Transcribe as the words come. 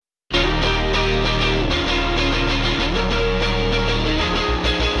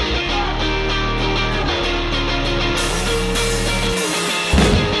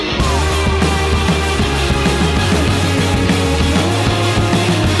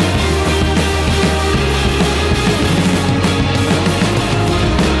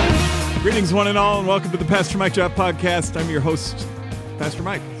Greetings, one and all, and welcome to the Pastor Mike Job Podcast. I'm your host, Pastor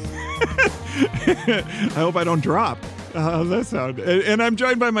Mike. I hope I don't drop. How's that sound? And I'm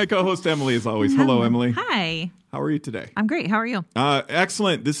joined by my co-host, Emily, as always. Hello, Emily. Hi. How are you today? I'm great. How are you?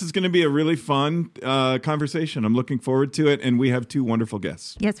 Excellent. This is going to be a really fun conversation. I'm looking forward to it, and we have two wonderful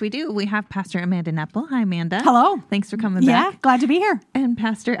guests. Yes, we do. We have Pastor Amanda Neppl. Hi, Amanda. Hello. Thanks for coming back. Yeah, glad to be here. And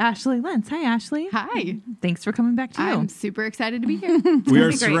Pastor Ashley Lentz. Hi, Ashley. Hi. Thanks for coming back too. I'm super excited to be here. We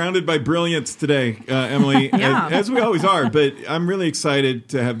are surrounded by brilliance today, Emily, Yeah. as we always are. But I'm really excited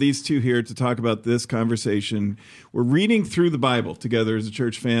to have these two here to talk about this conversation. We're reading through the Bible together as a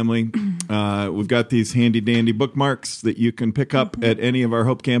church family. We've got these handy-dandy bookmarks that you can pick up at any of our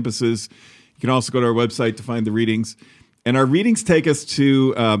Hope campuses. You can also go to our website to find the readings. And our readings take us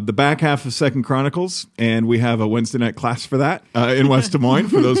to the back half of 2 Chronicles, and we have a Wednesday night class for that in West Des Moines,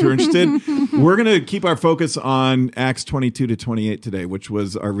 for those who are interested. We're going to keep our focus on Acts 22 to 28 today, which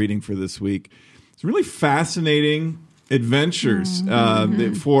was our reading for this week. It's really fascinating adventures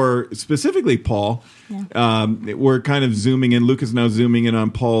for specifically Paul. Yeah. We're kind of zooming in. Luke is now zooming in on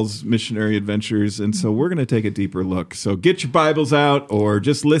Paul's missionary adventures, and so we're going to take a deeper look. So get your Bibles out or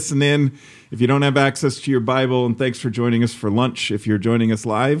just listen in if you don't have access to your Bible, and thanks for joining us for lunch if you're joining us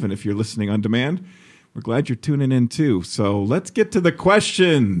live, and if you're listening on demand, we're glad you're tuning in too. So let's get to the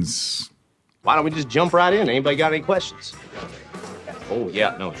questions. Why don't we just jump right in? Anybody got any questions? Oh,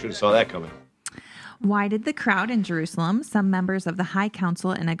 yeah, no, should have saw that coming. Why did the crowd in Jerusalem, some members of the high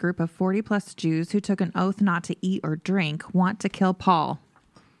council and a group of 40-plus Jews who took an oath not to eat or drink, want to kill Paul?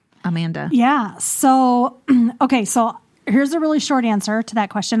 Amanda. Yeah. So, okay. So here's a really short answer to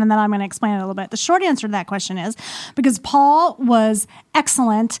that question, and then I'm going to explain it a little bit. The short answer to that question is because Paul was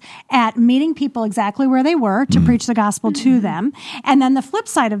excellent at meeting people exactly where they were to preach the gospel to them. And then the flip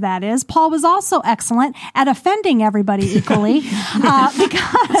side of that is Paul was also excellent at offending everybody equally.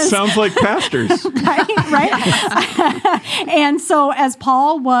 Because Sounds like pastors. right? And so as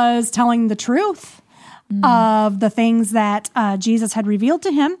Paul was telling the truth of the things that Jesus had revealed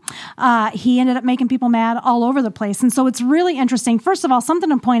to him, he ended up making people mad all over the place. And so it's really interesting. First of all, something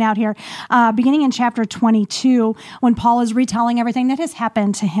to point out here, beginning in chapter 22, when Paul is retelling everything that has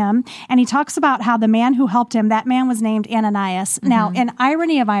happened to him, and he talks about how the man who helped him, that man was named Ananias. Now, in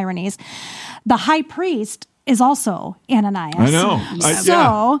irony of ironies, the high priest is also Ananias. I know.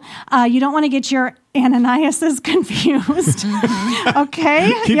 So you don't want to get your Ananiases confused.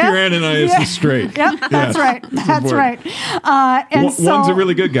 Okay? Keep your Ananias straight. Yep, that's right. That's right. And so, one's a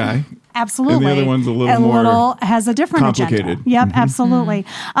really good guy. Absolutely. And the other one's a little more has a different complicated. agenda. Yep, absolutely.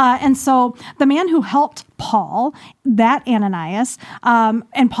 And so the man who helped Paul, that Ananias,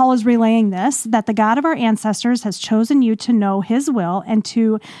 and Paul is relaying this, that the God of our ancestors has chosen you to know his will and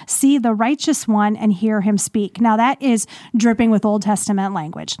to see the righteous one and hear him speak. Now that is dripping with Old Testament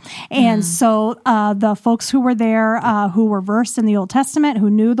language. And so the folks who were there, who were versed in the Old Testament, who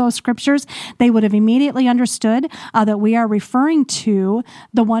knew those scriptures, they would have immediately understood that we are referring to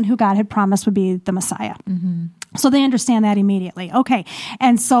the one who God had promised would be the Messiah. So they understand that immediately. Okay.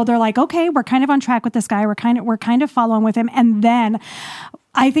 And so they're like, okay, we're kind of on track with this guy. We're kind of following with him. And then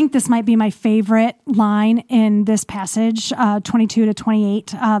I think this might be my favorite line in this passage, 22 to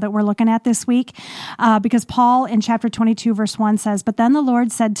 28, that we're looking at this week, because Paul in chapter 22, verse 1 says, "But then the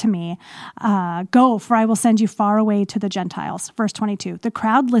Lord said to me, go, for I will send you far away to the Gentiles." Verse 22, the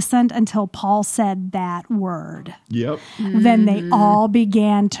crowd listened until Paul said that word. Yep. Then they all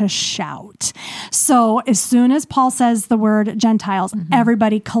began to shout. So as soon as Paul says the word Gentiles,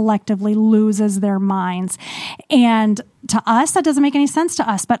 everybody collectively loses their minds. And to us, that doesn't make any sense to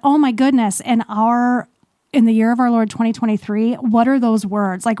us, but oh my goodness, in the year of our Lord 2023, what are those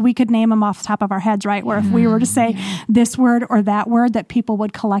words? Like we could name them off the top of our heads, right? Where if we were to say this word or that word, that people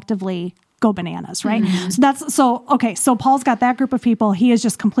would collectively go bananas, right? So Paul's got that group of people. He has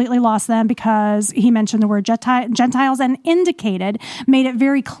just completely lost them because he mentioned the word Gentiles and made it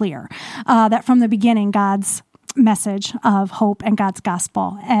very clear that from the beginning, God's message of hope and God's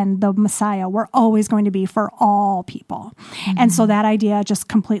gospel and the Messiah were always going to be for all people. And so that idea just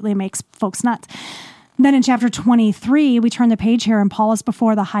completely makes folks nuts. Then in chapter 23, we turn the page here, and Paul is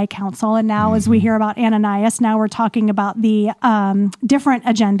before the high council. And now as we hear about Ananias, now we're talking about the different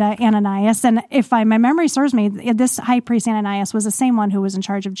agenda, Ananias. And if my memory serves me, this high priest Ananias was the same one who was in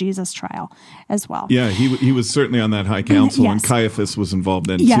charge of Jesus' trial as well. Yeah, he was certainly on that high council, and Caiaphas was involved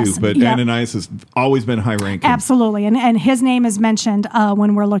then too. But Ananias has always been high ranking. Absolutely, and his name is mentioned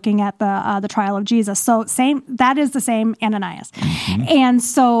when we're looking at the trial of Jesus. So that is the same Ananias. And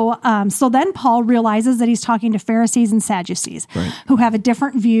so then Paul realizes realizes that he's talking to Pharisees and Sadducees who have a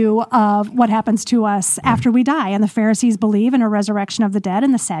different view of what happens to us after we die. And the Pharisees believe in a resurrection of the dead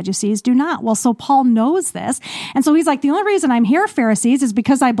and the Sadducees do not. Well, so Paul knows this. And so he's like, the only reason I'm here, Pharisees, is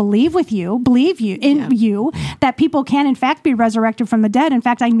because I believe you that people can in fact be resurrected from the dead. In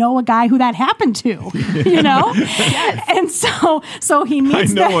fact, I know a guy who that happened to, you know? And so he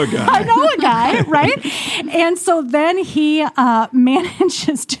meets I know a guy, right? And so then he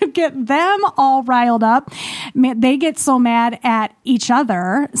manages to get them all riled up. They get so mad at each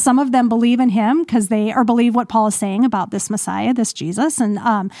other. Some of them believe in him because believe what Paul is saying about this Messiah, this Jesus,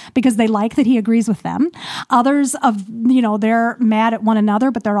 and because they like that he agrees with them. Others they're mad at one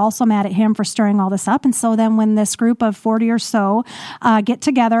another, but they're also mad at him for stirring all this up. And so then when this group of 40 or so get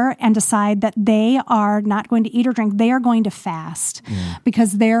together and decide that they are not going to eat or drink, they are going to fast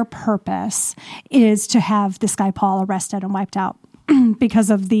because their purpose is to have this guy Paul arrested and wiped out because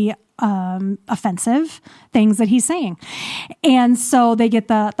of the offensive things that he's saying. And so they get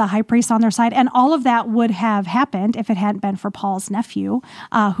the high priest on their side. And all of that would have happened if it hadn't been for Paul's nephew,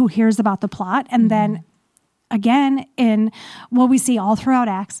 who hears about the plot. And then again, in what we see all throughout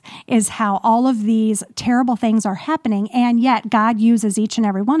Acts is how all of these terrible things are happening, and yet God uses each and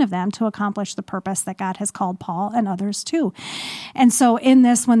every one of them to accomplish the purpose that God has called Paul and others to. And so in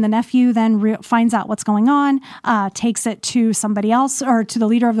this, when the nephew then finds out what's going on, takes it to somebody else or to the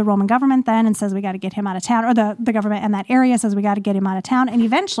leader of the Roman government then and says, we got to get him out of town, or the government in that area says, we got to get him out of town. And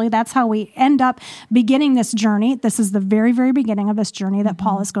eventually that's how we end up beginning this journey. This is the very, very beginning of this journey that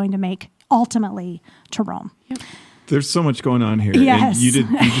Paul is going to make ultimately to Rome. There's so much going on here. Yes. And you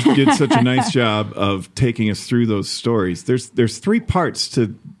just did such a nice job of taking us through those stories. There's three parts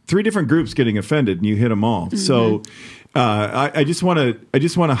to three different groups getting offended, and you hit them all. So I just want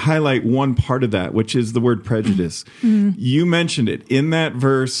to highlight one part of that, which is the word prejudice. You mentioned it in that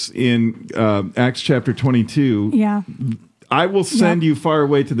verse in Acts chapter 22. Yeah. I will send you far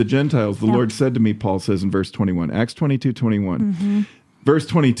away to the Gentiles. The Lord said to me, Paul says in verse 21, Acts 22:21. Verse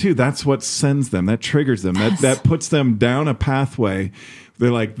 22, that's what sends them. That triggers them. That puts them down a pathway. They're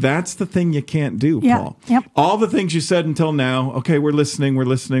like, that's the thing you can't do, Paul. All the things you said until now, okay, we're listening. We're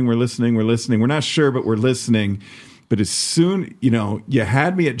not sure, but we're listening. But as soon, you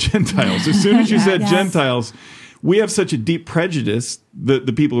had me at Gentiles. As soon as you said Gentiles, we have such a deep prejudice,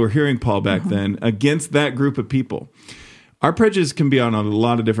 the people who are hearing Paul back then, against that group of people. Our prejudice can be on a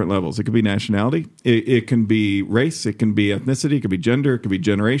lot of different levels. It could be nationality. It can be race. It can be ethnicity. It could be gender. It could be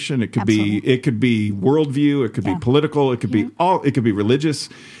generation. It could be worldview. It could be political. It could be It could be religious.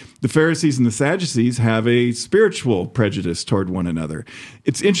 The Pharisees and the Sadducees have a spiritual prejudice toward one another.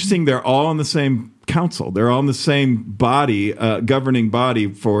 It's interesting. They're all in the same council. They're all in the same body, governing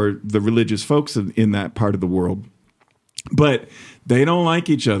body for the religious folks in that part of the world. But they don't like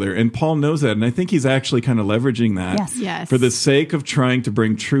each other, and Paul knows that, and I think he's actually kind of leveraging that for the sake of trying to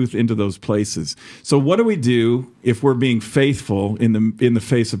bring truth into those places. So what do we do if we're being faithful in the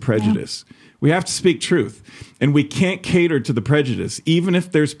face of prejudice? We have to speak truth, and we can't cater to the prejudice, even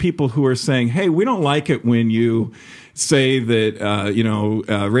if there's people who are saying, hey, we don't like it when you say that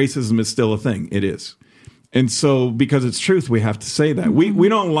racism is still a thing. It is. And so, because it's truth, we have to say that. We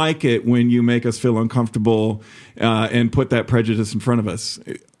don't like it when you make us feel uncomfortable and put that prejudice in front of us.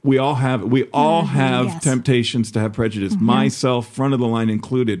 We all have temptations to have prejudice, myself, front of the line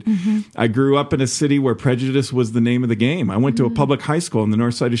included. I grew up in a city where prejudice was the name of the game. I went to a public high school in the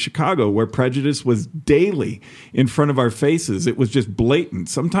north side of Chicago where prejudice was daily in front of our faces. It was just blatant.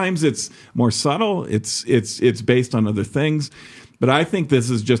 Sometimes it's more subtle. It's based on other things. But I think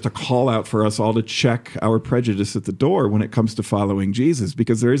this is just a call out for us all to check our prejudice at the door when it comes to following Jesus,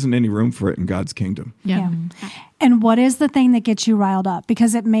 because there isn't any room for it in God's kingdom. Yeah. And what is the thing that gets you riled up?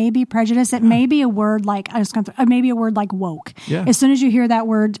 Because it may be prejudice. It may be a word like, maybe a word like woke. Yeah. As soon as you hear that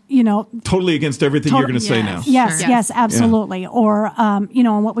word, totally against everything you're going to say now. Yes, absolutely. Yeah. Or,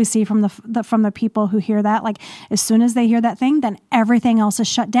 and what we see from the people who hear that, like as soon as they hear that thing, then everything else is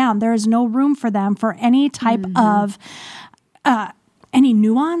shut down. There is no room for them for any type of any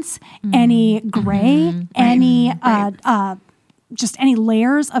nuance, any gray, any just any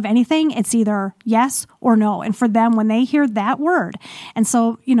layers of anything. It's either yes or no. And for them, when they hear that word, and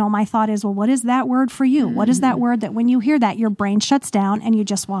so my thought is, well, what is that word for you? What is that word that when you hear that, your brain shuts down and you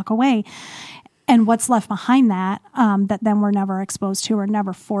just walk away? And what's left behind that, that then we're never exposed to or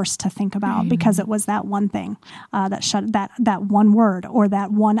never forced to think about, because it was that one thing that shut that one word or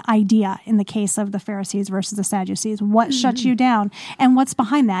that one idea in the case of the Pharisees versus the Sadducees. What shuts you down, and what's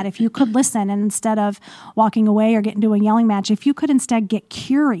behind that? If you could listen, and instead of walking away or getting into a yelling match, if you could instead get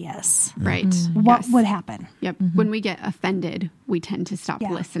curious, right? What would happen? Yep. When we get offended, we tend to stop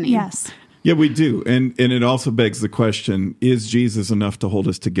listening. Yes. Yeah, we do. And it also begs the question, is Jesus enough to hold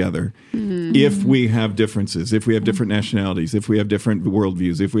us together if we have differences, if we have different nationalities, if we have different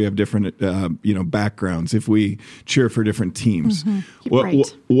worldviews, if we have different backgrounds, if we cheer for different teams?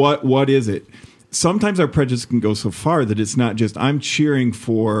 What is it? Sometimes our prejudice can go so far that it's not just I'm cheering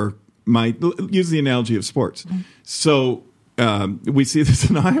for use the analogy of sports. So we see this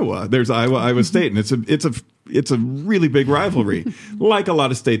in Iowa. There's Iowa State, and it's a really big rivalry, like a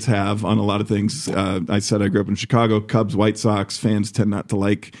lot of states have on a lot of things. I said I grew up in Chicago. Cubs, White Sox fans tend not to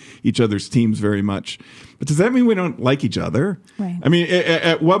like each other's teams very much. But does that mean we don't like each other? Right. I mean,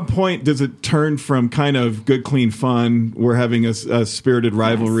 at what point does it turn from kind of good, clean fun? We're having a spirited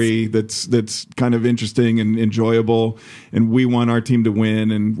rivalry that's kind of interesting and enjoyable, and we want our team to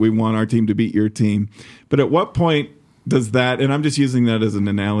win, and we want our team to beat your team. But at what point does that, and I'm just using that as an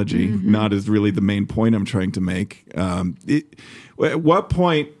analogy, not as really the main point I'm trying to make. At what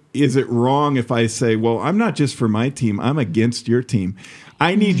point is it wrong if I say, well, I'm not just for my team, I'm against your team.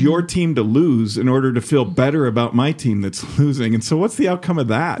 I need your team to lose in order to feel better about my team that's losing. And so what's the outcome of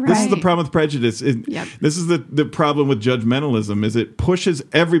that? Right. This is the problem with prejudice. This is the problem with judgmentalism, is it pushes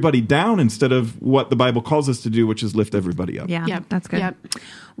everybody down instead of what the Bible calls us to do, which is lift everybody up. Yeah, that's good.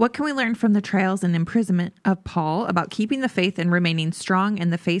 What can we learn from the trials and imprisonment of Paul about keeping the faith and remaining strong in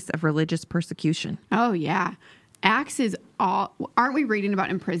the face of religious persecution? Oh, yeah. Acts is aren't we reading about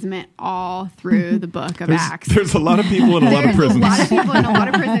imprisonment all through the book of Acts? There's a lot of people in a lot of prisons. A lot of people in a lot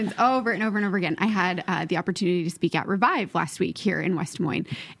of prisons over and over and over again. I had the opportunity to speak at Revive last week here in West Des Moines.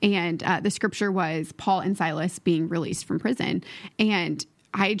 And the scripture was Paul and Silas being released from prison. And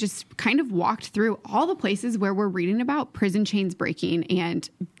I just kind of walked through all the places where we're reading about prison chains breaking and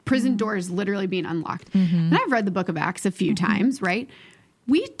prison doors literally being unlocked. And I've read the book of Acts a few times, right?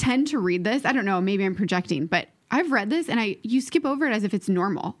 We tend to read this. I don't know, maybe I'm projecting, but I've read this and you skip over it as if it's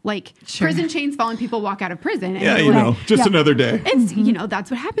normal. Like prison chains fall and people walk out of prison. And just another day. It's,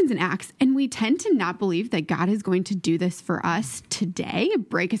 that's what happens in Acts. And we tend to not believe that God is going to do this for us today,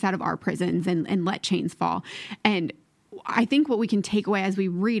 break us out of our prisons and let chains fall. And I think what we can take away as we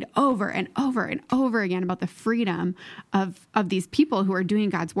read over and over and over again about the freedom of these people who are doing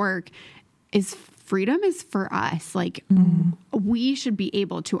God's work is freedom is for us. Like we should be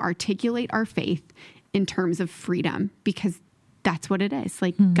able to articulate our faith in terms of freedom, because that's what it is.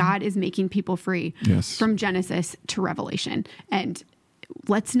 Like God is making people free from Genesis to Revelation. And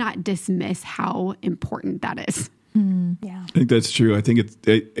let's not dismiss how important that is. Yeah. I think that's true. I think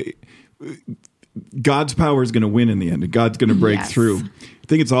God's power is going to win in the end, and God's going to break through. I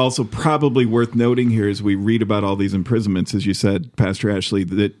think it's also probably worth noting here as we read about all these imprisonments, as you said, Pastor Ashley,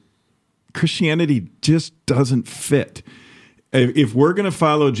 that Christianity just doesn't fit. If we're going to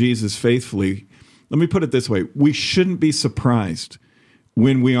follow Jesus faithfully, let me put it this way. We shouldn't be surprised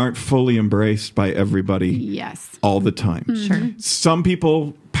when we aren't fully embraced by everybody all the time. Sure. Some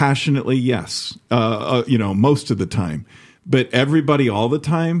people passionately, yes, most of the time. But everybody all the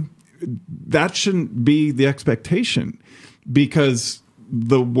time, that shouldn't be the expectation, because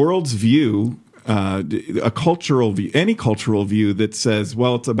the world's view, a cultural view, any cultural view that says,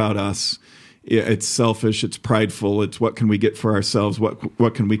 well, it's about us, it's selfish, it's prideful, it's what can we get for ourselves,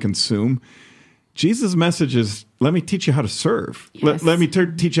 what can we consume. Jesus' message is, let me teach you how to serve. Yes. Let me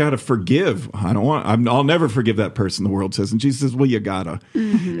teach you how to forgive. I'll never forgive that person, the world says. And Jesus says, well, you gotta.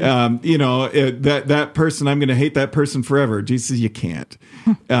 That person, I'm going to hate that person forever. Jesus says, you can't.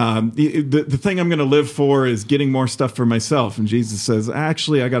 The thing I'm going to live for is getting more stuff for myself. And Jesus says,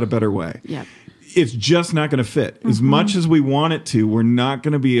 actually, I got a better way. Yep. It's just not going to fit. As much as we want it to, we're not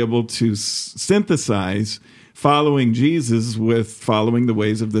going to be able to synthesize following Jesus with following the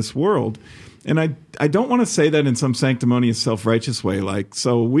ways of this world. And I don't want to say that in some sanctimonious, self-righteous way, like,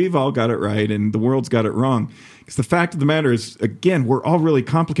 so we've all got it right and the world's got it wrong. Because the fact of the matter is, again, we're all really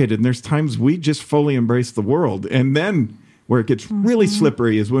complicated, and there's times we just fully embrace the world. And then where it gets really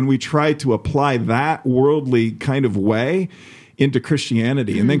slippery is when we try to apply that worldly kind of way into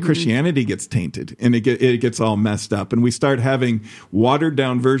Christianity, and then Christianity gets tainted and it gets all messed up, and we start having watered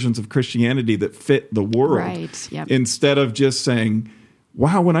down versions of Christianity that fit the world, instead of just saying,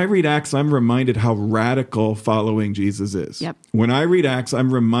 wow, when I read Acts, I'm reminded how radical following Jesus is. When I read Acts,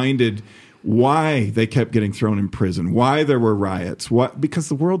 I'm reminded why they kept getting thrown in prison, why there were riots, because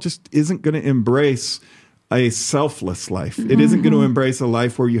the world just isn't going to embrace a selfless life. It isn't going to embrace a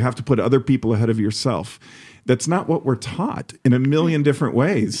life where you have to put other people ahead of yourself. That's not what we're taught in a million different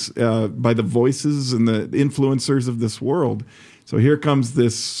ways by the voices and the influencers of this world. So here comes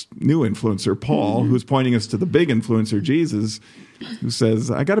this new influencer, Paul, who's pointing us to the big influencer, Jesus, who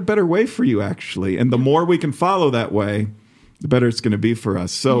says, I got a better way for you, actually. And the more we can follow that way, the better it's going to be for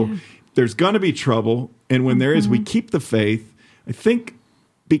us. So there's going to be trouble, and when there is, we keep the faith. I think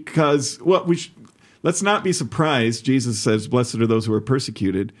because let's not be surprised. Jesus says, "Blessed are those who are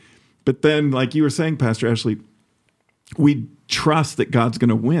persecuted," but then, like you were saying, Pastor Ashley, we trust that God's going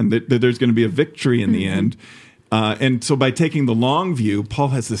to win, that there's going to be a victory in the end. And so by taking the long view, Paul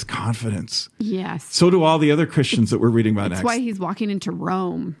has this confidence. Yes. So do all the other Christians that we're reading about next. That's why he's walking into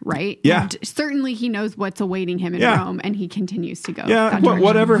Rome, right? Yeah. And certainly he knows what's awaiting him in Rome, and he continues to go. Yeah,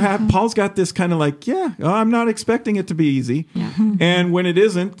 whatever happens, Paul's got this kind of like, I'm not expecting it to be easy. Yeah. And when it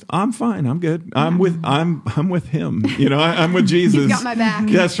isn't, I'm fine. I'm good. I'm with him. You know, I'm with Jesus. He's got my back.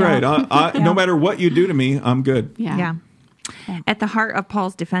 That's right. No matter what you do to me, I'm good. Yeah. At the heart of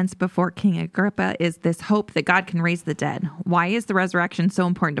Paul's defense before King Agrippa is this hope that God can raise the dead. Why is the resurrection so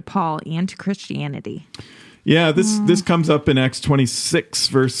important to Paul and to Christianity? Yeah, this comes up in Acts 26,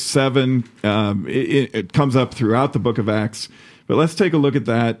 verse 7. It comes up throughout the book of Acts. But let's take a look at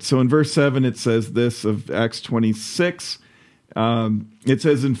that. So in verse 7, it says this of Acts 26. It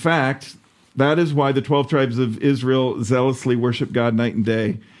says, "In fact, that is why the 12 tribes of Israel zealously worship God night and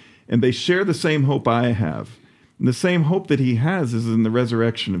day. And they share the same hope I have. And the same hope that he has is in the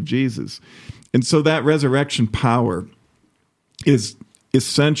resurrection of Jesus." And so that resurrection power is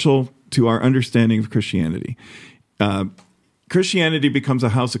essential to our understanding of Christianity. Christianity becomes a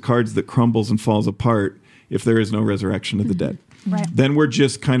house of cards that crumbles and falls apart if there is no resurrection of the dead. Right. Then we're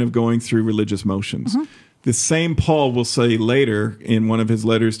just kind of going through religious motions. The same Paul will say later in one of his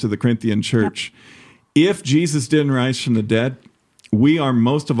letters to the Corinthian church, if Jesus didn't rise from the dead, we are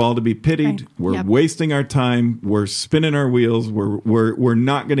most of all to be pitied. Right. We're wasting our time. We're spinning our wheels. We're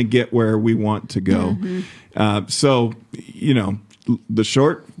not going to get where we want to go. So, you know, the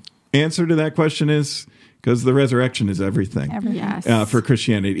short answer to that question is because the resurrection is everything. Yes. For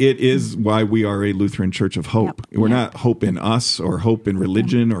Christianity. It is why we are a Lutheran Church of hope. We're not hope in us or hope in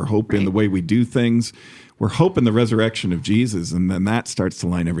religion or hope in the way we do things. We're hope in the resurrection of Jesus, and then that starts to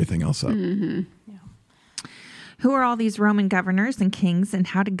line everything else up. Who are all these Roman governors and kings, and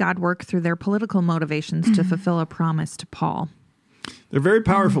how did God work through their political motivations to fulfill a promise to Paul? They're very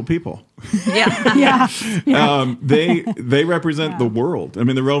powerful people. Yeah. They represent the world. I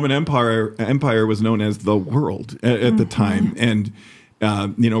mean, the Roman Empire was known as the world at the time. And,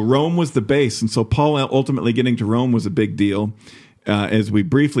 Rome was the base. And so Paul ultimately getting to Rome was a big deal, as we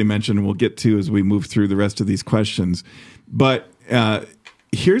briefly mentioned, and we'll get to as we move through the rest of these questions. But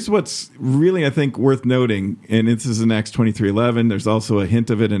here's what's really, I think, worth noting, and this is in Acts 23:11. There's also a hint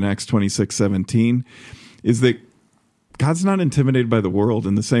of it in Acts 26:17, is that God's not intimidated by the world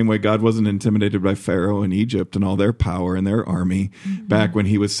in the same way God wasn't intimidated by Pharaoh and Egypt and all their power and their army back when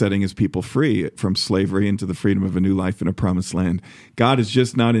he was setting his people free from slavery into the freedom of a new life in a promised land. God is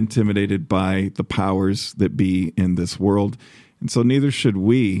just not intimidated by the powers that be in this world. And so neither should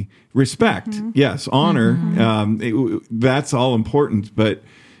we. Respect, yes, honor, that's all important, but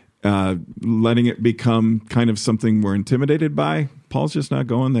letting it become kind of something we're intimidated by, Paul's just not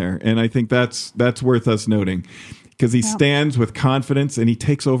going there. And I think that's worth us noting, because he stands with confidence and he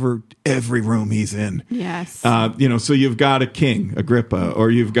takes over every room he's in. Yes. So you've got a king, Agrippa, or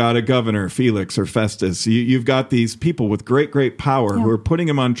you've got a governor, Felix or Festus. You've got these people with great, great power who are putting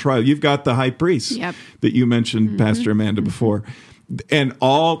him on trial. You've got the high priest that you mentioned, Pastor Amanda, before. And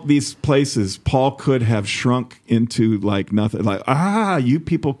all these places, Paul could have shrunk into like nothing. Like, you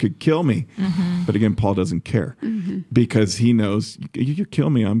people could kill me. But again, Paul doesn't care because he knows, you kill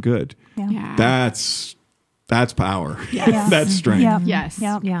me, I'm good. Yeah. That's power. Yes. That's strength. Yes.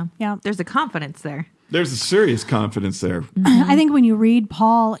 Yeah. There's a confidence there. There's a serious confidence there. I think when you read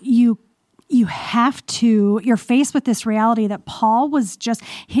Paul, you're faced with this reality that Paul was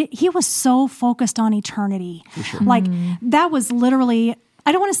he was so focused on eternity. For sure. Like that was literally,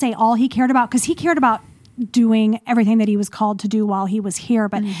 I don't want to say all he cared about, because he cared about doing everything that he was called to do while he was here,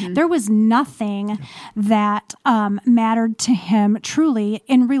 but there was nothing that mattered to him truly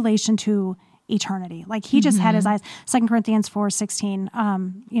in relation to eternity. Like he just had his eyes. 2 Corinthians 4:16.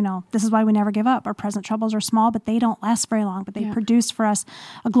 This is why we never give up. Our present troubles are small, but they don't last very long. But they produce for us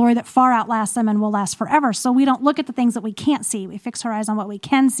a glory that far outlasts them and will last forever. So we don't look at the things that we can't see. We fix our eyes on what we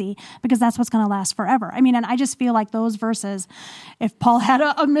can see, because that's what's going to last forever. I mean, and I just feel like those verses, if Paul had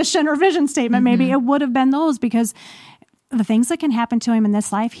a mission or vision statement, maybe it would have been those, because the things that can happen to him in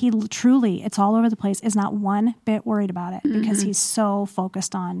this life, he truly, it's all over the place, is not one bit worried about it, because he's so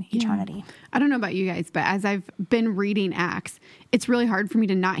focused on eternity. I don't know about you guys, but as I've been reading Acts, it's really hard for me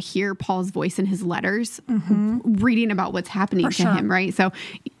to not hear Paul's voice in his letters, reading about what's happening to him, right? So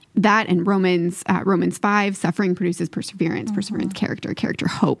that and Romans 5, suffering produces perseverance, perseverance, character,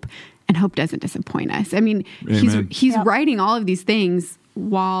 hope, and hope doesn't disappoint us. I mean, he's writing all of these things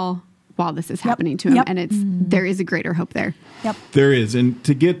while while this is happening to him. Yep. And there is a greater hope there. Yep. There is. And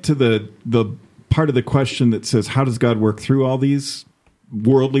to get to the part of the question that says, how does God work through all these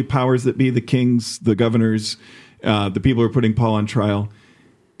worldly powers that be, the kings, the governors, the people who are putting Paul on trial?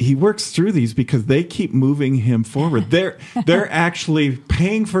 He works through these because they keep moving him forward. They're actually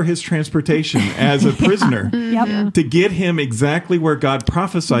paying for his transportation as a prisoner to get him exactly where God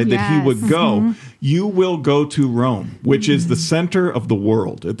prophesied that he would go. You will go to Rome, which is the center of the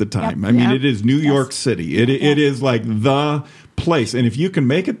world at the time. I mean, it is New York City. It is like the place. And if you can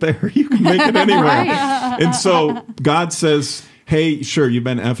make it there, you can make it anywhere. And so God says, hey, sure, you've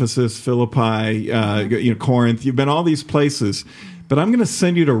been Ephesus, Philippi, Corinth. You've been all these places. But I'm going to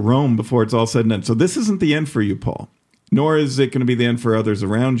send you to Rome before it's all said and done. So this isn't the end for you, Paul, nor is it going to be the end for others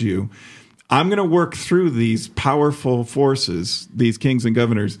around you. I'm going to work through these powerful forces, these kings and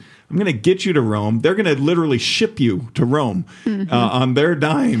governors. I'm going to get you to Rome. They're going to literally ship you to Rome on their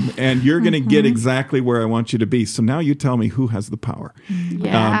dime, and you're going to get exactly where I want you to be. So now you tell me who has the power.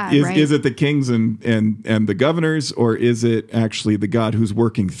 Is it the kings and the governors, or is it actually the God who's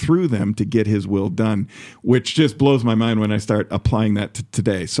working through them to get his will done, which just blows my mind when I start applying that to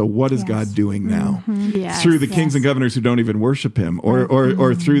today. So what is God doing now? Through the kings and governors who don't even worship him,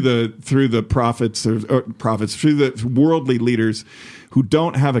 or through the prophets, through the worldly leaders who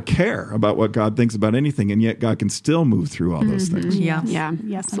don't have a care about what God thinks about anything, and yet God can still move through all those things. Yeah.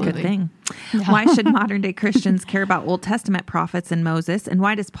 Yes, Good thing. Yeah. Why should modern day Christians care about Old Testament prophets and Moses? And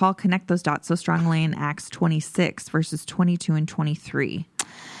why does Paul connect those dots so strongly in Acts 26, verses 22 and 23?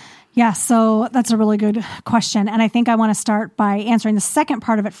 Yeah, so that's a really good question. And I think I want to start by answering the second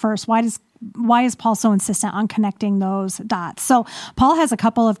part of it first. Why is Paul so insistent on connecting those dots? So Paul has a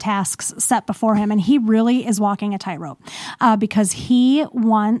couple of tasks set before him, and he really is walking a tightrope because he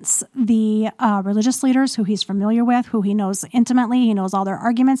wants the religious leaders who he's familiar with, who he knows intimately. He knows all their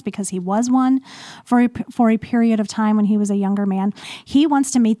arguments because he was one for a period of time when he was a younger man. He wants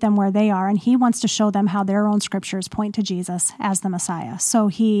to meet them where they are, and he wants to show them how their own scriptures point to Jesus as the Messiah. So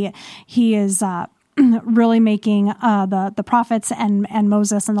he is really making the prophets and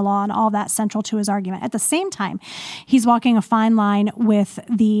Moses and the law and all that central to his argument. At the same time, he's walking a fine line with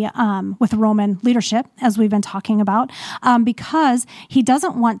the Roman leadership, as we've been talking about, because he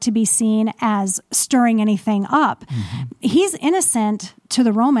doesn't want to be seen as stirring anything up. He's innocent to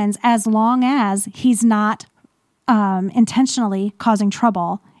the Romans as long as he's not intentionally causing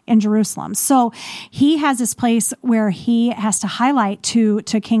trouble in Jerusalem. So he has this place where he has to highlight to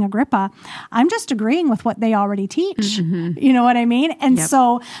King Agrippa, I'm just agreeing with what they already teach. You know what I mean? And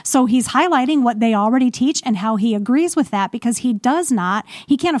so he's highlighting what they already teach and how he agrees with that, because he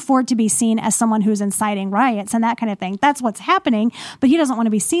can't afford to be seen as someone who's inciting riots and that kind of thing. That's what's happening, but he doesn't want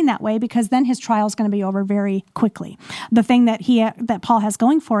to be seen that way, because then his trial is going to be over very quickly. The thing that Paul has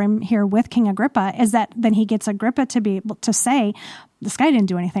going for him here with King Agrippa is that then he gets Agrippa to be able to say, this guy didn't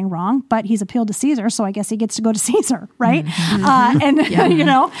do anything wrong, but he's appealed to Caesar, so I guess he gets to go to Caesar, right? And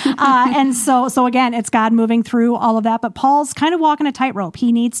so again, it's God moving through all of that. But Paul's kind of walking a tightrope.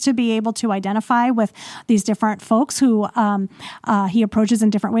 He needs to be able to identify with these different folks who he approaches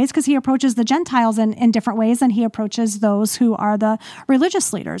in different ways, because he approaches the Gentiles in different ways than he approaches those who are the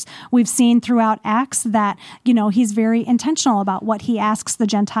religious leaders. We've seen throughout Acts that he's very intentional about what he asks the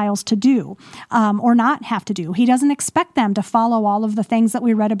Gentiles to do or not have to do. He doesn't expect them to follow all of the things that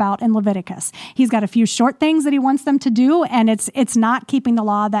we read about in Leviticus. He's got a few short things that he wants them to do, and it's not keeping the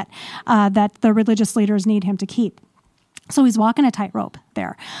law that the religious leaders need him to keep. So he's walking a tightrope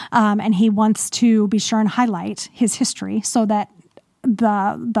there, and he wants to be sure and highlight his history so that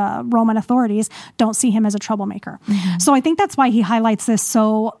the Roman authorities don't see him as a troublemaker. So I think that's why he highlights this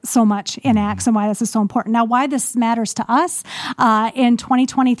so much in Acts, and why this is so important. Now, why this matters to us in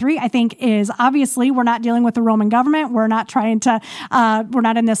 2023, I think, is obviously we're not dealing with the Roman government. We're not trying to, we're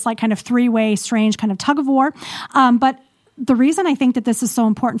not in this like kind of three-way strange kind of tug of war. But the reason I think that this is so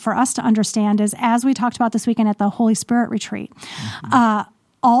important for us to understand is, as we talked about this weekend at the Holy Spirit retreat,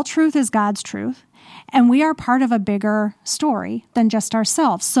 all truth is God's truth. And we are part of a bigger story than just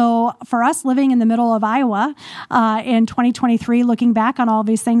ourselves. So for us living in the middle of Iowa in 2023, looking back on all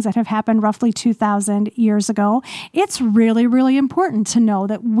these things that have happened roughly 2,000 years ago, it's really, really important to know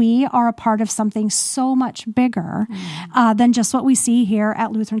that we are a part of something so much bigger than just what we see here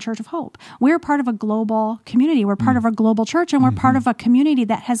at Lutheran Church of Hope. We're part of a global community. We're part of a global church, and we're part of a community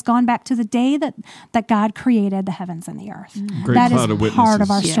that has gone back to the day that God created the heavens and the earth. Great that cloud is of witnesses. part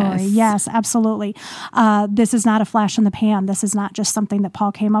of our story. Yes, absolutely. This is not a flash in the pan. This is not just something that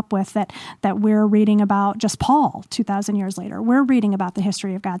Paul came up with that we're reading about just Paul 2,000 years later. We're reading about the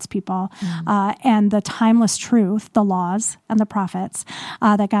history of God's people and the timeless truth, the laws and the prophets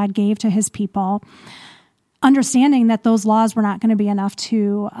that God gave to his people, understanding that those laws were not going to be enough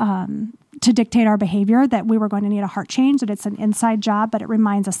to dictate our behavior, that we were going to need a heart change, that it's an inside job, but it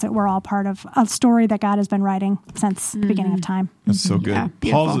reminds us that we're all part of a story that God has been writing since the beginning of time. That's so good. Yeah,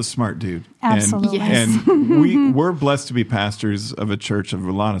 Paul's a smart dude. Absolutely. And we're blessed to be pastors of a church of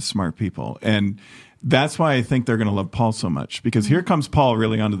a lot of smart people. And that's why I think they're going to love Paul so much, because here comes Paul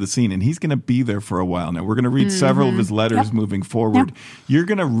really onto the scene, and he's going to be there for a while. Now, we're going to read several of his letters moving forward. Yep. You're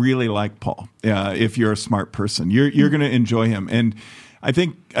going to really like Paul if you're a smart person. You're going to enjoy him. And I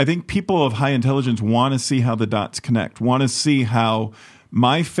think people of high intelligence want to see how the dots connect, want to see how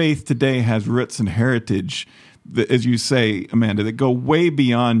my faith today has roots and heritage, that, as you say, Amanda, that go way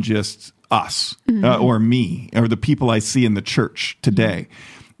beyond just us or me or the people I see in the church today.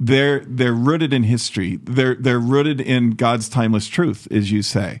 They're rooted in history. They're rooted in God's timeless truth, as you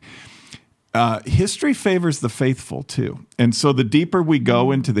say. History favors the faithful too, and so the deeper we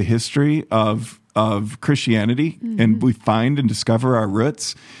go into the history of Christianity and we find and discover our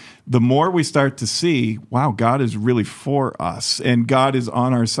roots, the more we start to see, wow, God is really for us and God is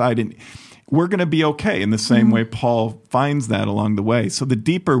on our side, and we're going to be okay in the same way Paul finds that along the way. So the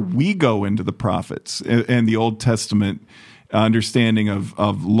deeper we go into the prophets and the Old Testament understanding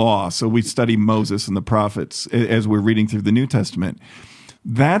of law, so we study Moses and the prophets as we're reading through the New Testament,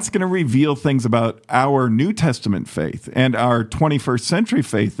 that's going to reveal things about our New Testament faith and our 21st century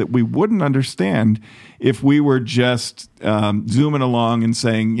faith that we wouldn't understand if we were just zooming along and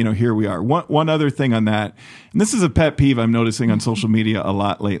saying, here we are. One other thing on that, and this is a pet peeve I'm noticing on social media a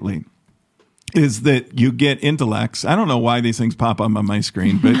lot lately, is that you get intellects. I don't know why these things pop up on my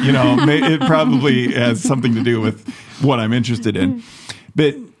screen, but it probably has something to do with what I'm interested in.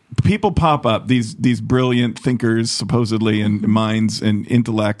 But people pop up, these brilliant thinkers, supposedly, and minds and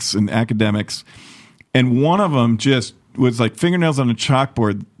intellects and academics. And one of them just was like fingernails on a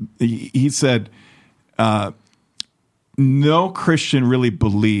chalkboard. He said, no Christian really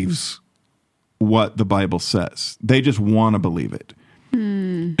believes what the Bible says. They just want to believe it.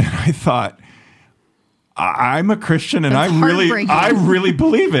 And I thought, I'm a Christian, and I really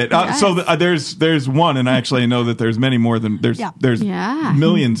believe it. Yes. So there's one, and actually I know that there's many more than there's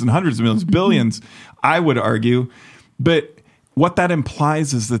millions and hundreds of millions, billions, I would argue. But what that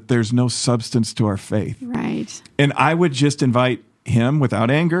implies is that there's no substance to our faith. Right. And I would just invite him without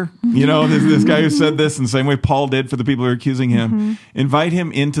anger. This guy who said this in the same way Paul did for the people who are accusing him, invite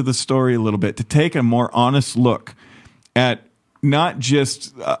him into the story a little bit to take a more honest look at not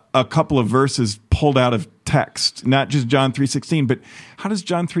just a couple of verses pulled out of text, not just John 3:16, but how does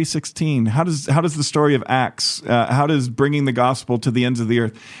John 3:16, how does the story of Acts, how does bringing the gospel to the ends of the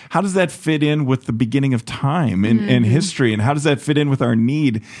earth, how does that fit in with the beginning of time and history, and how does that fit in with our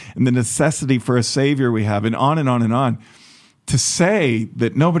need and the necessity for a Savior we have, and on and on and on. To say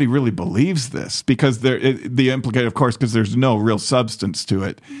that nobody really believes this, because the implication, of course, because there's no real substance to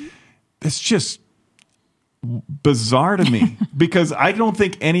it, it's just bizarre to me, because I don't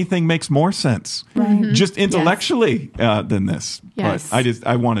think anything makes more sense just intellectually than this. Yes. But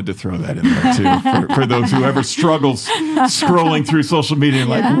I wanted to throw that in there too for those who ever struggles scrolling through social media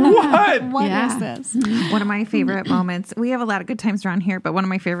and what is this? One of my favorite moments, we have a lot of good times around here, but one of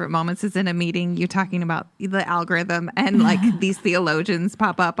my favorite moments is in a meeting, you talking about the algorithm and like these theologians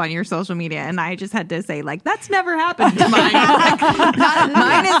pop up on your social media, and I just had to say, like, that's never happened to mine.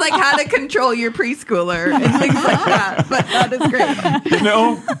 Mine is like how to control your preschooler and things like that, but that is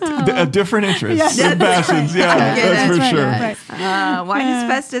great. A different interest and passions. That's for sure. Right. Why does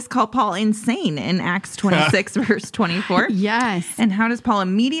Festus call Paul insane in Acts 26, verse 24? Yes. And how does Paul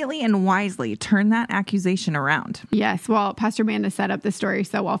immediately and wisely turn that accusation around? Yes. Well, Pastor Amanda set up the story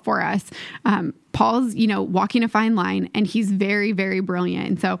so well for us. Paul's, walking a fine line, and he's very, very brilliant.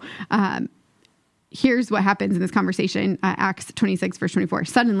 And so, here's what happens in this conversation. Acts 26, verse 24.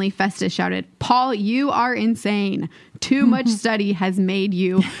 Suddenly, Festus shouted, "Paul, you are insane. Too much study has made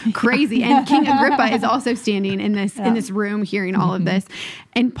you crazy." And King Agrippa is also standing in this room hearing all of this.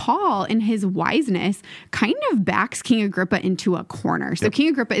 And Paul, in his wiseness, kind of backs King Agrippa into a corner. So King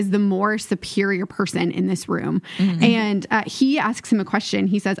Agrippa is the more superior person in this room. And he asks him a question.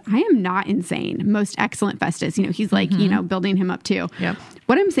 He says, "I am not insane, most excellent Festus." He's like, building him up too. Yep.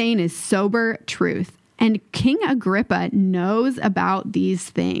 "What I'm saying is sober truth. And King Agrippa knows about these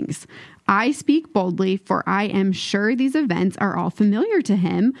things. I speak boldly, for I am sure these events are all familiar to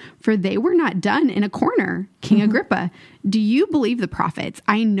him, for they were not done in a corner. King Agrippa, do you believe the prophets?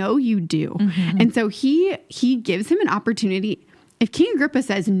 I know you do. And so he gives him an opportunity. If King Agrippa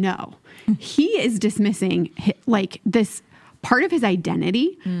says no, he is dismissing like this part of his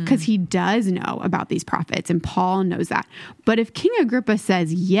identity, because he does know about these prophets, and Paul knows that. But if King Agrippa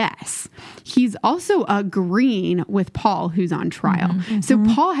says yes, he's also agreeing with Paul, who's on trial. So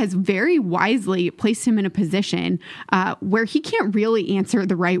Paul has very wisely placed him in a position where he can't really answer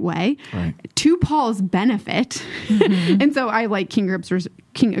the right way to Paul's benefit. And so I like King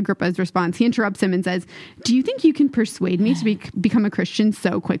Agrippa's response. He interrupts him and says, do you think you can persuade me to become a Christian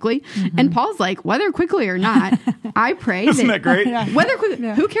so quickly? And Paul's like, whether quickly or not, I pray Isn't that great? Whether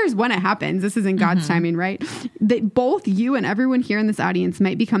who cares when it happens? This is in God's timing, right? That both you and everyone here in this audience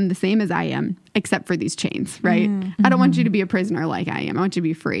might become the same as I am, except for these chains, right? I don't want you to be a prisoner like I am. I want you to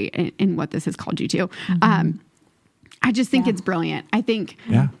be free in what this has called you to. I just think it's brilliant. I think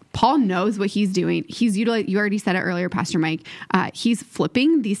Paul knows what he's doing. He's utilizing, you already said it earlier, Pastor Mike, he's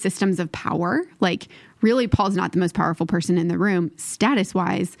flipping these systems of power. Like, really, Paul's not the most powerful person in the room,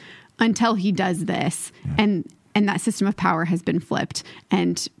 status-wise, until he does this. And that system of power has been flipped.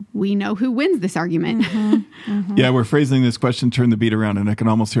 And we know who wins this argument. Yeah, we're phrasing this question, turn the beat around, and I can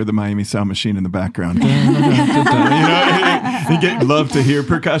almost hear the Miami Sound Machine in the background. You love to hear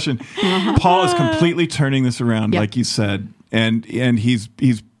percussion. Paul is completely turning this around, like you said. And he's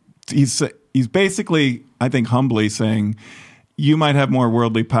basically, I think, humbly saying, you might have more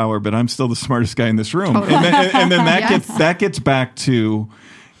worldly power, but I'm still the smartest guy in this room. Totally. And then that gets back to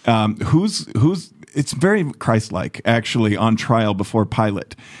who's it's very Christ-like, actually, on trial before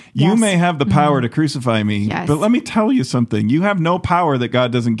Pilate. You may have the power to crucify me, but let me tell you something. You have no power that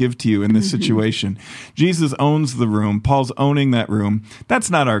God doesn't give to you in this situation. Jesus owns the room. Paul's owning that room. That's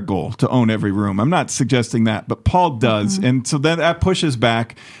not our goal, to own every room. I'm not suggesting that, but Paul does. And so then that pushes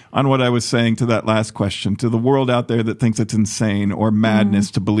back on what I was saying to that last question, to the world out there that thinks it's insane or madness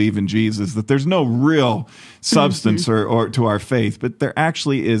to believe in Jesus, that there's no real substance or to our faith, but there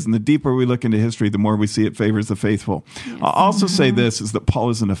actually is. And the deeper we look into history, the more we see it favors the faithful. I'll also say this, is that Paul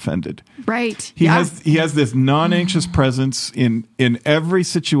isn't offended. Right. He has this non-anxious presence in every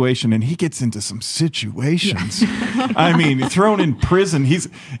situation, and he gets into some situations. I mean, thrown in prison. He's,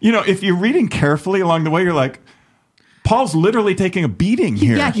 if you're reading carefully along the way, you're like, Paul's literally taking a beating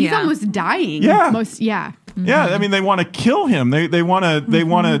here. Yeah, he's almost dying. Yeah. Yeah, I mean, they want to kill him. They want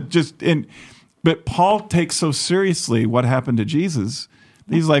to just but Paul takes so seriously what happened to Jesus.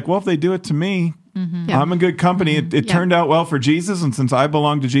 He's like, well, if they do it to me, I'm in good company. It turned out well for Jesus, and since I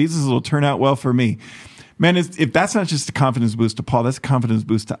belong to Jesus, it'll turn out well for me. Man, if that's not just a confidence boost to Paul, that's a confidence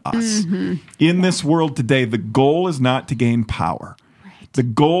boost to us. In this world today, the goal is not to gain power. The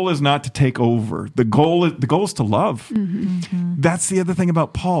goal is not to take over. The goal is to love. That's the other thing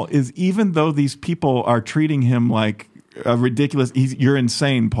about Paul, is even though these people are treating him like a ridiculous, you're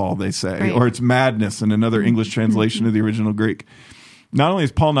insane, Paul, they say, or it's madness in another English translation of the original Greek. Not only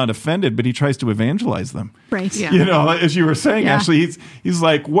is Paul not offended, but he tries to evangelize them. Right. Yeah. As you were saying, Ashley, he's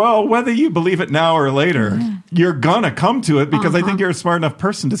like, well, whether you believe it now or later, you're going to come to it because I think you're a smart enough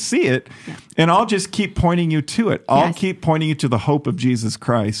person to see it. And I'll just keep pointing you to it. I'll keep pointing you to the hope of Jesus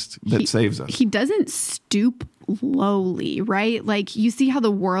Christ that saves us. He doesn't stoop lowly, right? Like, you see how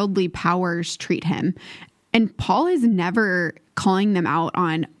the worldly powers treat him. And Paul is never calling them out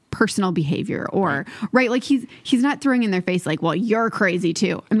on personal behavior or like he's not throwing in their face like, well, you're crazy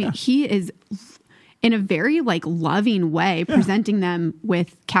too. I mean, he is in a very loving way presenting them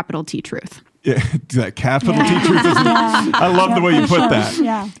with capital T truth. Yeah, that capital T truth. I love the way you put that.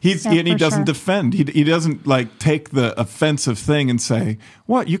 Yeah. He doesn't defend. He doesn't take the offensive thing and say,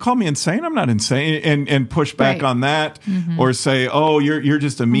 "What, you call me insane? I'm not insane," and push back on that, or say, "Oh, you're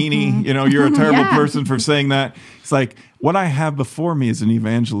just a meanie. You're a terrible person for saying that." It's like, what I have before me is an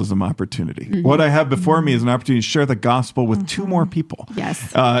evangelism opportunity. What I have before me is an opportunity to share the gospel with two more people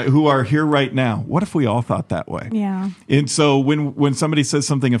who are here right now. What if we all thought that way? Yeah. And so when somebody says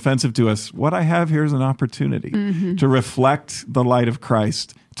something offensive to us, what I have here is an opportunity to reflect the light of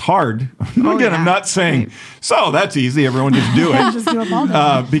Christ. It's hard. Again, I'm not saying, so that's easy. Everyone just do it. Just do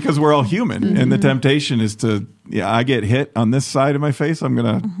it because we're all human. And the temptation is to, I get hit on this side of my face. I'm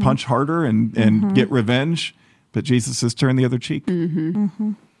going to punch harder and get revenge. But Jesus says, turn the other cheek.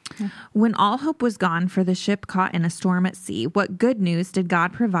 When all hope was gone for the ship caught in a storm at sea, what good news did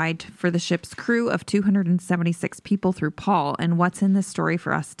God provide for the ship's crew of 276 people through Paul? And what's in this story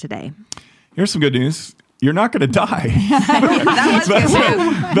for us today? Here's some good news. you're not going to die.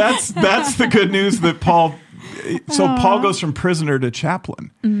 That's the good news that Paul. So Paul goes from prisoner to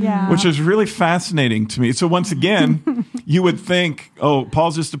chaplain, which is really fascinating to me. So once again, you would think, oh,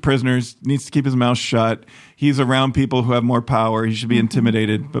 Paul's just a prisoner, needs to keep his mouth shut. He's around people who have more power. He should be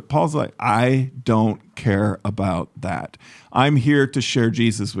intimidated. But Paul's like, I don't care about that. I'm here to share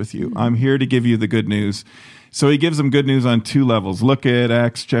Jesus with you. I'm here to give you the good news. So he gives them good news on two levels. Look at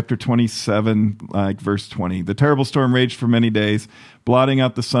Acts chapter 27, like verse 20. The terrible storm raged for many days, blotting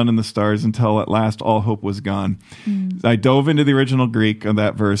out the sun and the stars until at last all hope was gone. I dove into the original Greek of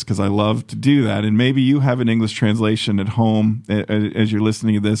that verse because I love to do that. And maybe you have an English translation at home as you're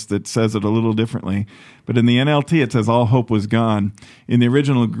listening to this that says it a little differently. But in the NLT, it says all hope was gone. In the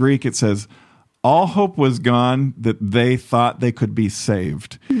original Greek, it says all hope was gone that they thought they could be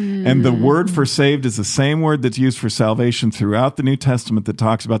saved. And the word for saved is the same word that's used for salvation throughout the New Testament that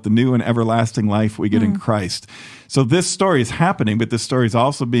talks about the new and everlasting life we get in Christ. So this story is happening, but this story is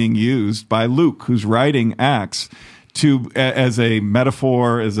also being used by Luke, who's writing Acts, as a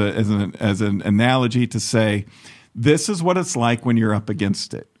metaphor, as an analogy to say, this is what it's like when you're up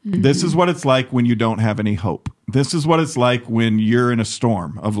against it. This is what it's like when you don't have any hope. This is what it's like when you're in a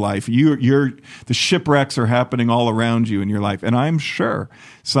storm of life. The shipwrecks are happening all around you in your life. And I'm sure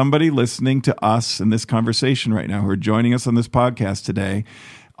somebody listening to us in this conversation right now, who are joining us on this podcast today,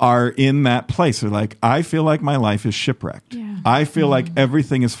 are in that place. They're like, I feel like my life is shipwrecked. Yeah. I feel like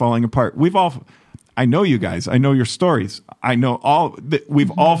everything is falling apart. I know you guys. I know your stories. I know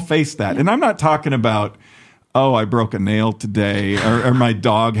we've all faced that. And I'm not talking about, oh, I broke a nail today, or my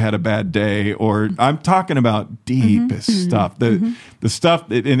dog had a bad day, or I'm talking about deepest stuff, the stuff,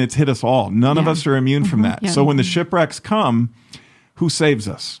 and it's hit us all. None of us are immune from that. So when the shipwrecks come, who saves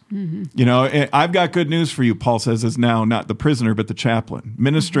us? You know, I've got good news for you, Paul says, is now not the prisoner, but the chaplain,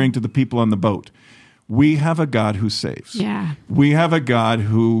 ministering to the people on the boat. We have a God who saves. Yeah. We have a God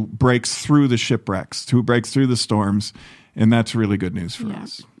who breaks through the shipwrecks, who breaks through the storms, and that's really good news for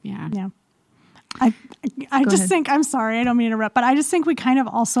us. Yeah. I just think, I'm sorry, I don't mean to interrupt, but I just think we kind of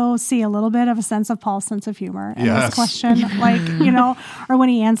also see a little bit of a sense of Paul's sense of humor in this question, like, you know, or when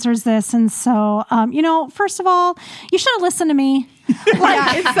he answers this. And so, you know, first of all, you should have listened to me.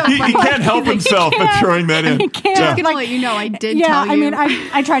 It's so funny. He can't help himself but throwing that in. He can't. I'll let you know I did tell you. I mean,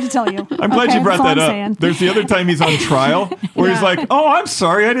 I tried to tell you. I'm glad you brought that up. There's the other time he's on trial where he's like, oh, I'm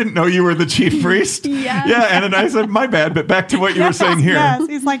sorry, I didn't know you were the chief priest. Yeah, and I said, my bad, but back to what you were saying here. Yes,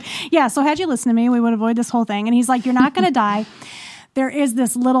 he's like, so had you listened to me, we would avoid this whole thing. And he's like, you're not going to die. There is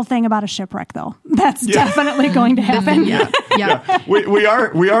this little thing about a shipwreck, though. That's definitely going to happen. We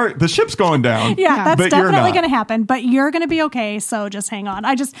are. The ship's going down. That's definitely going to happen. But you're going to be okay. So just hang on.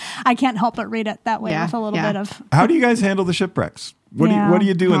 I can't help but read it that way with a little bit of. How do you guys handle the shipwrecks? What do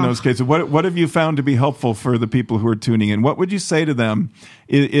you do in those cases? What have you found to be helpful for the people who are tuning in? What would you say to them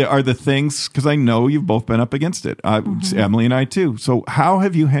are the things, because I know you've both been up against it, Emily and I too. So how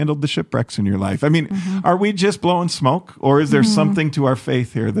have you handled the shipwrecks in your life? I mean, are we just blowing smoke, or is there something to our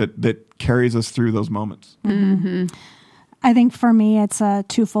faith here that carries us through those moments? I think for me, it's a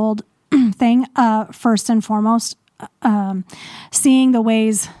twofold thing. First and foremost, seeing the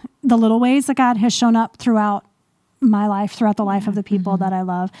little ways that God has shown up throughout my life, throughout the life of the people that I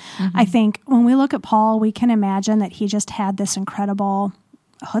love. I think when we look at Paul, we can imagine that he just had this incredible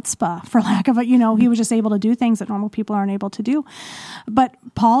chutzpah, for lack of he was just able to do things that normal people aren't able to do. But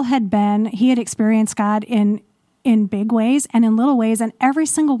Paul had experienced God in big ways and in little ways, and every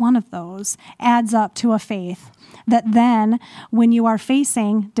single one of those adds up to a faith that then, when you are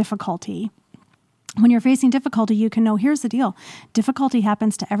facing difficulty, you can know, here's the deal. Difficulty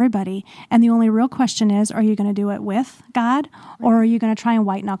happens to everybody. And the only real question is, are you going to do it with God, or are you going to try and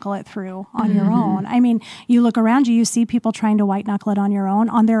white knuckle it through on your own? I mean, you look around you see people trying to white knuckle it on their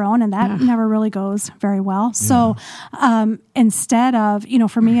own, and that never really goes very well. So instead of,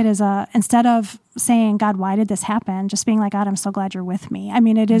 for me, it is instead of saying, God, why did this happen? Just being like, God, I'm so glad you're with me. I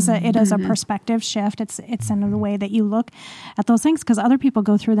mean, it is a perspective shift. It's in the way that you look at those things, because other people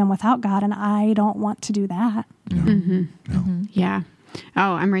go through them without God, and I don't want to do that. No. Yeah.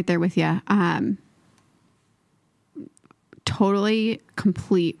 Oh, I'm right there with you. Totally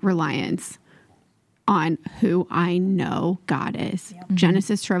complete reliance on who I know God is. Yep.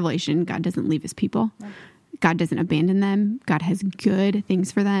 Genesis to Revelation, God doesn't leave his people. Yep. God doesn't abandon them. God has good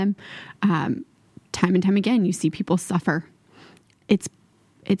things for them. Time and time again, you see people suffer. It's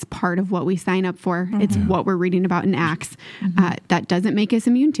part of what we sign up for. It's what we're reading about in Acts. That doesn't make us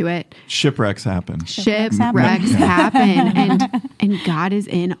immune to it. Shipwrecks happen. Shipwrecks happen. And God is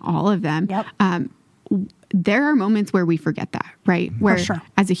in all of them. Yep. There are moments where we forget that, right? Where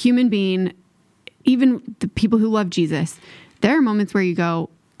as a human being, even the people who love Jesus, there are moments where you go,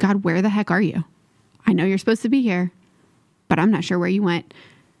 God, where the heck are you? I know you're supposed to be here, but I'm not sure where you went.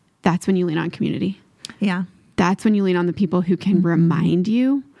 That's when you lean on community. Yeah. That's when you lean on the people who can remind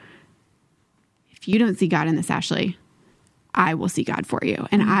you, if you don't see God in this, Ashley, I will see God for you.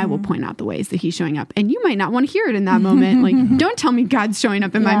 And I will point out the ways that he's showing up. And you might not want to hear it in that moment. Like, don't tell me God's showing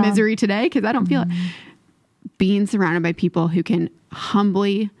up in my misery today, because I don't feel it. Being surrounded by people who can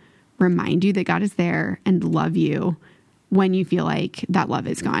humbly remind you that God is there and love you when you feel like that love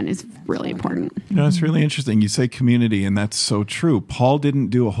is gone is really important. You know, it's really interesting. You say community, and that's so true. Paul didn't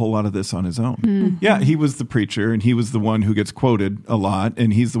do a whole lot of this on his own. Yeah, he was the preacher, and he was the one who gets quoted a lot,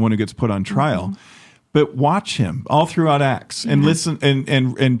 and he's the one who gets put on trial. But watch him all throughout Acts and listen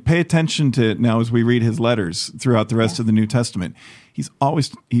and pay attention to it now as we read his letters throughout the rest of the New Testament. He's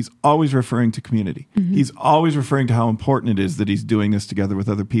always referring to community. He's always referring to how important it is that he's doing this together with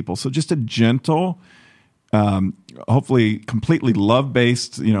other people. So just a gentle, hopefully completely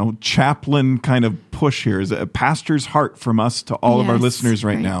love-based, chaplain kind of push here is a pastor's heart from us to all of our listeners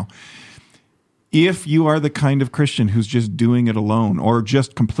right now. If you are the kind of Christian who's just doing it alone or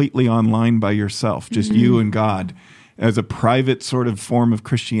just completely online by yourself, just you and God as a private sort of form of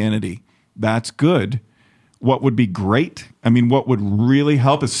Christianity, that's good. What would be great, what would really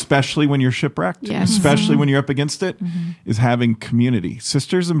help, especially when you're shipwrecked, especially when you're up against it, is having community,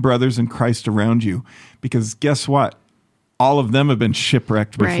 sisters and brothers in Christ around you. Because guess what? All of them have been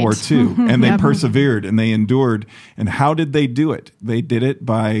shipwrecked before too, and they persevered and they endured. And how did they do it? They did it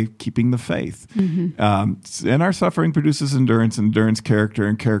by keeping the faith. And our suffering produces endurance, endurance character,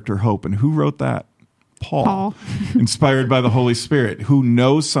 and character hope. And who wrote that? Paul. Inspired by the Holy Spirit, who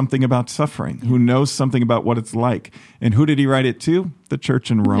knows something about suffering, who knows something about what it's like. And who did he write it to? The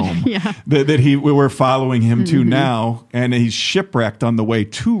church in Rome that we're following him to now. And he's shipwrecked on the way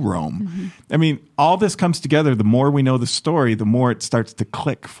to Rome. All this comes together. The more we know the story, the more it starts to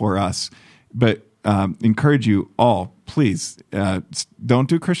click for us. But encourage you all, please, don't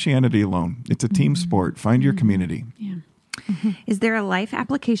do Christianity alone. It's a team sport. Find your community. Is there a life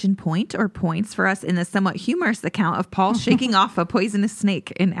application point or points for us in the somewhat humorous account of Paul shaking off a poisonous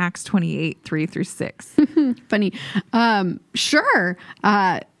snake in Acts 28, 3-6? Funny. Sure.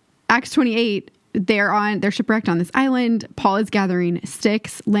 Acts 28, they're shipwrecked on this island. Paul is gathering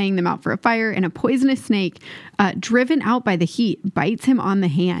sticks, laying them out for a fire, and a poisonous snake, driven out by the heat, bites him on the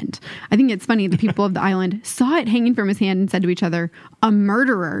hand. I think it's funny. The people of the island saw it hanging from his hand and said to each other, "A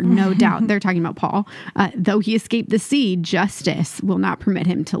murderer, no doubt." They're talking about Paul. Though he escaped the sea, justice will not permit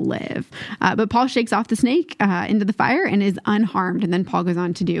him to live. But Paul shakes off the snake into the fire and is unharmed. And then Paul goes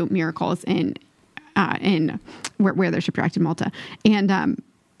on to do miracles in where they're shipwrecked in Malta. And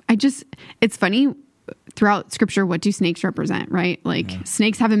it's funny, throughout scripture, what do snakes represent, right?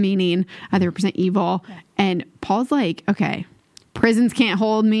 Snakes have a meaning. They represent evil. And Paul's like, okay, prisons can't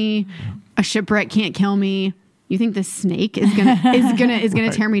hold me. A shipwreck can't kill me. You think the snake is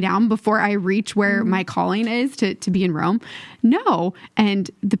gonna tear me down before I reach where my calling is to be in Rome? No.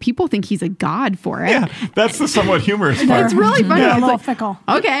 And the people think he's a god for it. Yeah, that's the somewhat humorous part. It's really funny. A It's little fickle.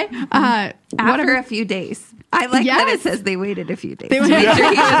 Okay. After a few days. I like that it says they waited a few days. They to make sure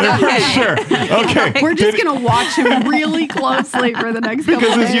he was okay. Sure. Okay. We're just going to watch him really closely for the next couple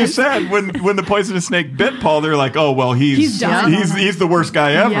Because days. as you said, when the poisonous snake bit Paul, they're like, oh, well, he's done. He's the worst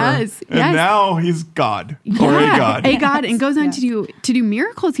guy ever. Yes. And now he's God. Or a God. A God. And goes on to do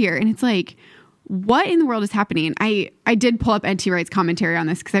miracles here. And it's like, what in the world is happening? I did pull up N.T. Wright's commentary on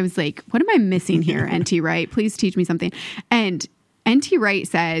this because I was like, what am I missing here, N.T. Wright? Please teach me something. And N.T. Wright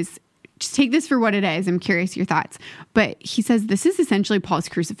says, just take this for what it is. I'm curious your thoughts. But he says this is essentially Paul's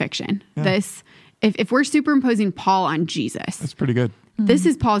crucifixion. Yeah. This, if we're superimposing Paul on Jesus, that's pretty good. This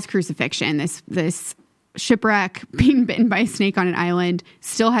is Paul's crucifixion. This shipwreck, being bitten by a snake on an island,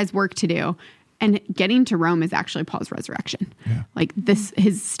 still has work to do. And getting to Rome is actually Paul's resurrection. Yeah.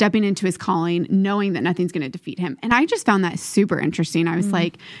 His stepping into his calling, knowing that nothing's going to defeat him. And I just found that super interesting. I was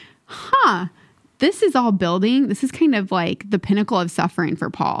like, this is all building. This is kind of like the pinnacle of suffering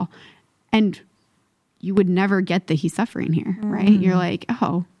for Paul. And you would never get that he's suffering here, right? You're like,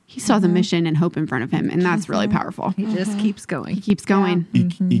 oh, he still has a mission and hope in front of him. And that's really powerful. He just keeps going. He keeps going. Yeah.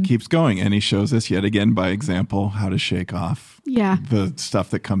 He keeps going. And he shows us yet again by example how to shake off the stuff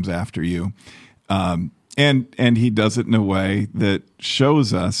that comes after you. And he does it in a way that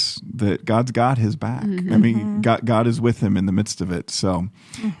shows us that God's got his back. God is with him in the midst of it. So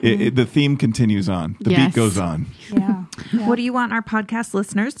the theme continues on. The beat goes on. Yeah. What do you want our podcast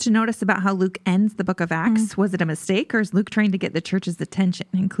listeners to notice about how Luke ends the book of Acts? Was it a mistake, or is Luke trying to get the church's attention,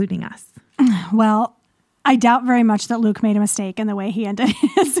 including us? Well, I doubt very much that Luke made a mistake in the way he ended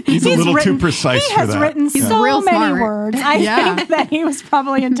his. He's a little too precise for that. He has written He's so real many smart. words. I think that he was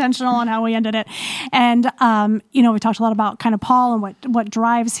probably intentional on how we ended it. And, we talked a lot about kind of Paul and what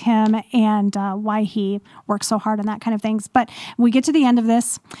drives him and why he works so hard on that kind of things. But we get to the end of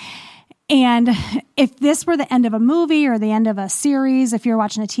this. And if this were the end of a movie or the end of a series, if you're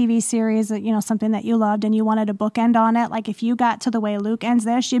watching a TV series, something that you loved and you wanted a bookend on it, like if you got to the way Luke ends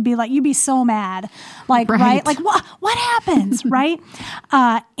this, you'd be so mad, right? Like what happens, right?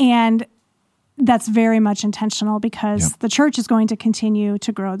 And that's very much intentional because the church is going to continue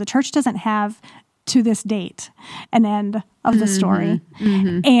to grow. The church doesn't have to this date an end of the story,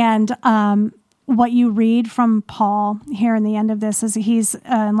 and what you read from Paul here in the end of this is he's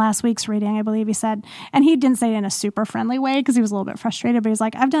in last week's reading, I believe he said, and he didn't say it in a super friendly way because he was a little bit frustrated, but he's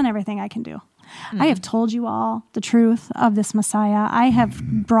like, I've done everything I can do. I have told you all the truth of this Messiah. I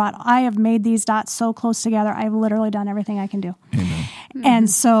have made these dots so close together. I've literally done everything I can do. Amen. And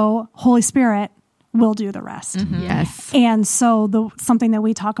so Holy Spirit will do the rest. Yes. And so something that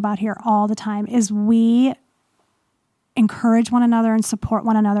we talk about here all the time is we encourage one another and support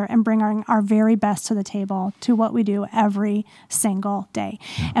one another and bring our very best to the table to what we do every single day.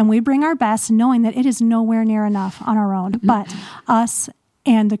 And we bring our best knowing that it is nowhere near enough on our own, but us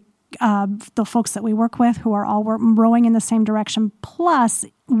and the folks that we work with who are all rowing in the same direction, plus,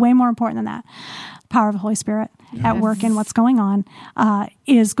 way more important than that, power of the Holy Spirit at work in what's going on,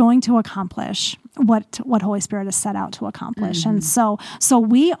 is going to accomplish what Holy Spirit is set out to accomplish. And so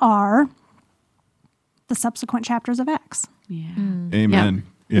we are the subsequent chapters of Acts. Yeah. Amen.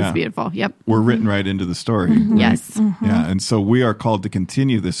 Yeah. It's beautiful. Yep. We're written right into the story. Right? Yes. Yeah. And so we are called to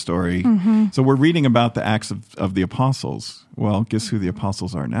continue this story. So we're reading about the Acts of the Apostles. Well, guess who the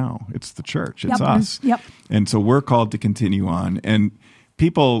apostles are now? It's the church. It's us. Yep. And so we're called to continue on. And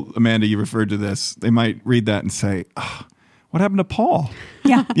people, Amanda, you referred to this, they might read that and say, what happened to Paul?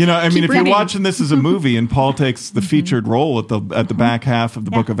 Yeah. If reading. you're watching this as a movie and Paul takes the featured role at the back half of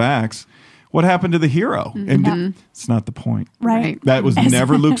the book of Acts, what happened to the hero? And it's not the point. Right. That was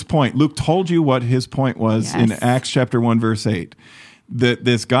never Luke's point. Luke told you what his point was in Yes. Acts chapter 1, verse 8, that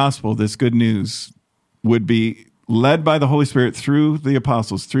this gospel, this good news, would be led by the Holy Spirit through the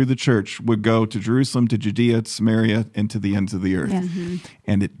apostles, through the church, would go to Jerusalem, to Judea, to Samaria, and to the ends of the earth.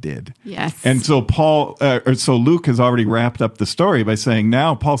 And it did. Yes. And so Luke has already wrapped up the story by saying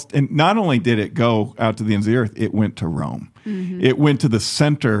now and not only did it go out to the ends of the earth, it went to Rome. It went to the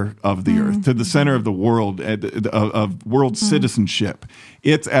center of the earth, to the center of the world, of world citizenship.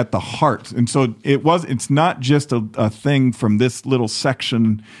 It's at the heart. And so it's not just a thing from this little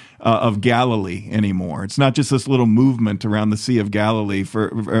section of Galilee anymore. It's not just this little movement around the Sea of Galilee for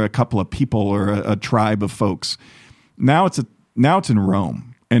a couple of people or a tribe of folks. Now it's in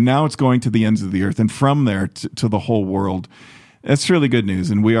Rome, and now it's going to the ends of the earth, and from there to the whole world. That's really good news,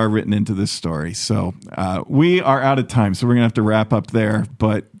 and we are written into this story. So we are out of time, so we're going to have to wrap up there.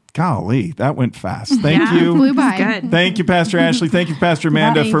 But golly, that went fast. Thank you. Flew by. Good. Thank you, Pastor Ashley. Thank you, Pastor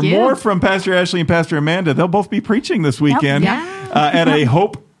Amanda. Thank For you. more from Pastor Ashley and Pastor Amanda, they'll both be preaching this weekend at a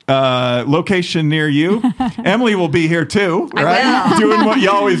Hope location near you. Emily will be here too, right? Doing what you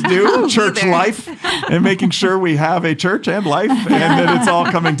always do, church life, and making sure we have a church and life, and that it's all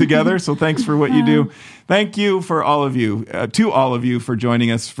coming together. So thanks for what you do. Thank you for all of you, to all of you for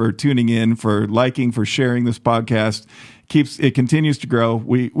joining us, for tuning in, for liking, for sharing this podcast. It continues to grow.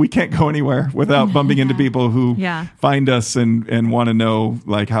 We can't go anywhere without bumping into people who find us and want to know,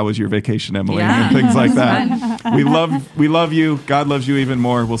 like, how was your vacation, Emily, and things like that. We love you. God loves you even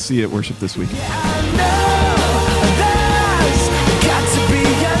more. We'll see you at worship this week.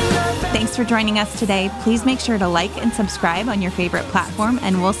 Thanks for joining us today. Please make sure to like and subscribe on your favorite platform,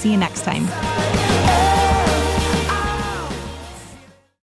 and we'll see you next time.